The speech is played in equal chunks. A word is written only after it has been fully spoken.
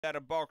out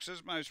of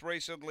boxes, most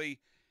recently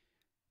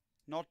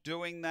not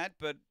doing that,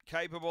 but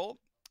capable.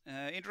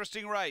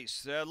 Interesting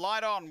race.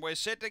 Light on. We're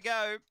set to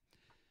go.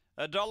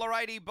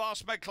 $1.80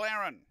 Boss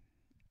McLaren.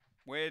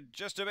 We're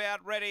just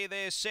about ready.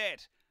 They're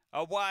set.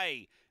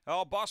 Away.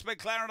 Oh, Boss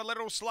McLaren a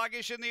little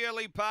sluggish in the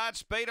early part.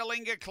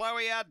 Speederlinger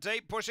Chloe out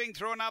deep, pushing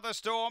through another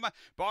storm.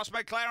 Boss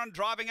McLaren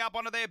driving up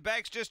onto their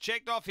backs, just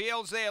checked off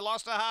heels there,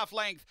 lost a half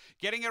length.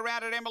 Getting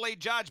around at Emily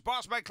Judge.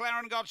 Boss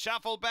McLaren got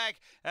shuffled back.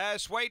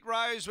 Sweet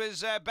Rose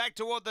was back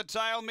toward the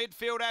tail.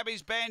 Midfield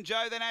Abby's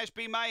Banjo, then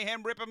Ashby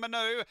Mayhem, Ripper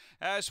Manu.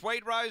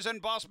 Sweet Rose and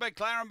Boss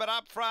McLaren, but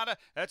up front,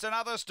 it's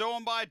another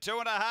storm by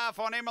 2.5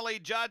 on Emily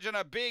Judge, and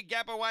a big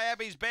gap away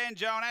Abby's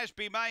Banjo and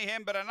Ashby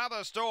Mayhem, but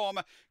another storm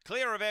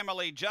clear of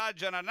Emily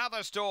Judge, and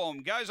another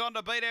storm goes on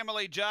to beat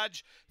Emily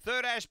Judge.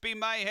 Third Ashby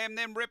Mayhem,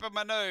 then Ripper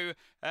Manu.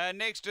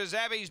 Next is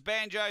Abby's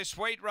Banjo,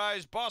 Sweet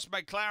Rose, Boss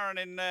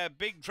McLaren in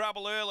big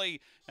trouble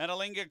early, and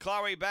Alinga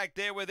Chloe back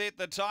there with it.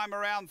 The time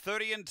around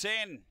 30 and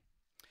 10.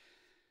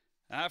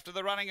 After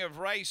the running of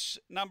race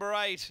number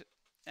 8.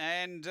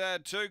 And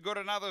too good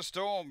another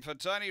storm for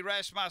Tony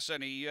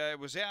Rasmussen. He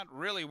was out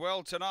really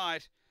well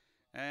tonight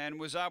and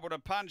was able to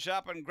punch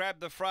up and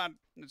grab the front.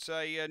 It's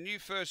a new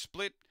first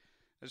split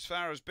as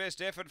far as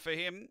best effort for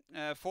him,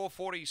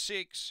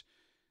 4:46.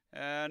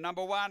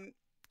 Number 1,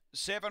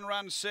 7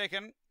 runs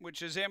second,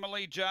 which is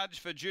Emily Judge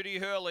for Judy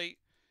Hurley.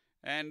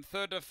 And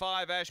 3rd to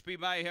 5, Ashby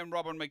Mayhem,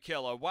 Robin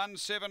McKellar.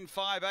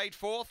 1-7-5-8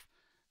 fourth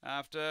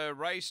after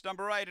race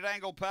number 8 at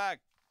Angle Park.